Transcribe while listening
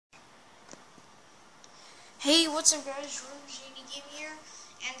Hey, what's up guys, Janie Game here,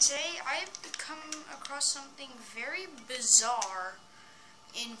 and today I've come across something very bizarre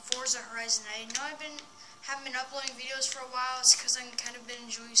in Forza Horizon. I know haven't been uploading videos for a while. It's because I've kind of been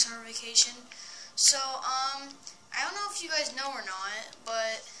enjoying summer vacation. So, I don't know if you guys know or not,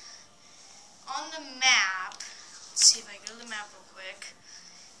 but on the map, let's see if I go to the map real quick,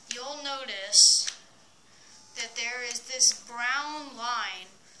 you'll notice that there is this brown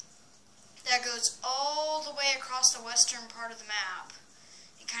line that goes all the way across the western part of the map.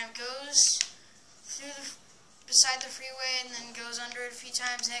 It kind of goes through beside the freeway and then goes under it a few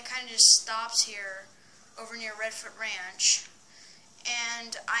times, and it kind of just stops here over near Redfoot Ranch.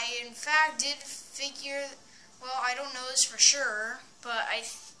 And I in fact did figure, well, I don't know this for sure, but I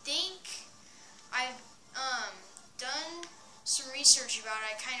think I've done some research about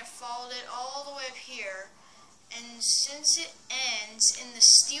it. I kind of followed it all the way up here. And since it ends in the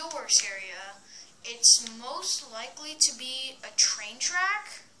Steelworks area, it's most likely to be a train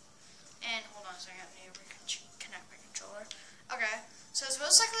track. And hold on a second, I need to reconnect my controller. Okay, so it's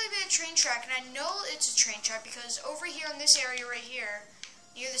most likely to be a train track, and I know it's a train track because over here in this area right here,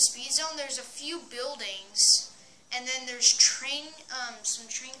 near the speed zone, there's a few buildings, and then there's some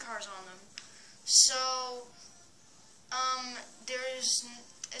train cars on them. So,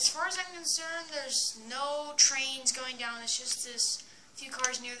 as far as I'm concerned, there's no trains going down. It's just this few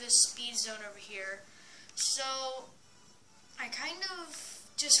cars near this speed zone over here. So I kind of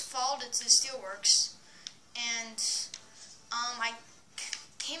just followed it to the Steelworks, and I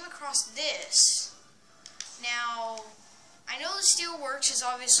came across this. Now, I know the Steelworks is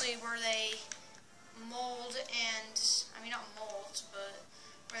obviously where they mold not mold, but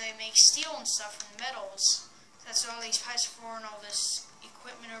where they make steel and stuff from metals. That's what all these pipes for and all this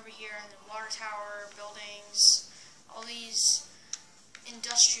equipment over here, and the water tower, buildings, all these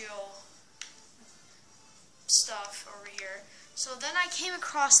industrial stuff over here. So then I came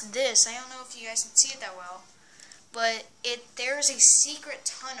across this. I don't know if you guys can see it that well, but there's a secret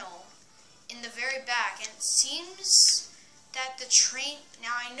tunnel in the very back, and it seems that the train,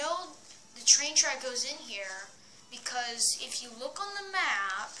 now I know the train track goes in here because if you look on the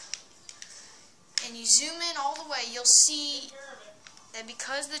map and you zoom in all the way, you'll see that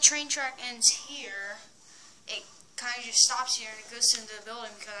because the train track ends here, it kind of just stops here and it goes into the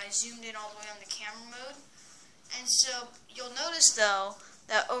building because I zoomed in all the way on the camera mode. And so you'll notice though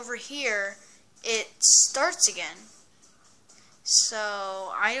that over here it starts again.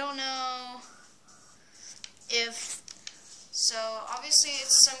 So I don't know if, so obviously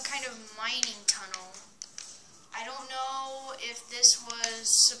it's some kind of mining tunnel. I don't know if this was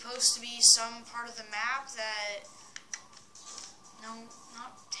supposed to be some part of the map that, no,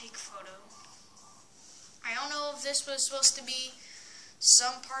 not take photo. I don't know if this was supposed to be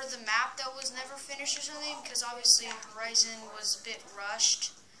some part of the map that was never finished or something, because obviously Horizon was a bit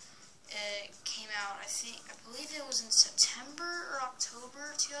rushed. It came out, I believe it was in September or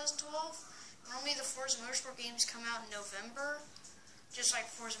October 2012. Normally the Forza Motorsport games come out in November, just like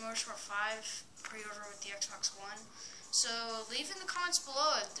Forza Motorsport 5 pre-order with the Xbox One. So leave in the comments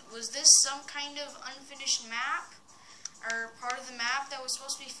below, was this some kind of unfinished map, or part of the map that was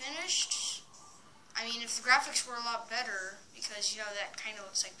supposed to be finished? I mean, if the graphics were a lot better, because, you know, that kind of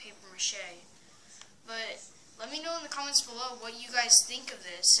looks like paper mache. But let me know in the comments below what you guys think of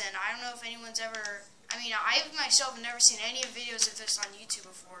this, and I don't know if anyone's ever, I myself have never seen any videos of this on YouTube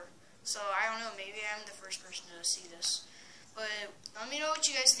before, so I don't know, maybe I'm the first person to see this. But let me know what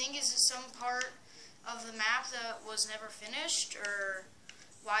you guys think. Is it some part of the map that was never finished, or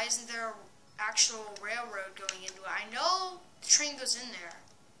why isn't there an actual railroad going into it? I know the train goes in there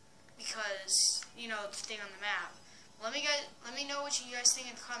because, you know, the thing on the map. Let me know what you guys think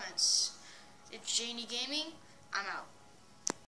in the comments. It's Janie Gaming. I'm out.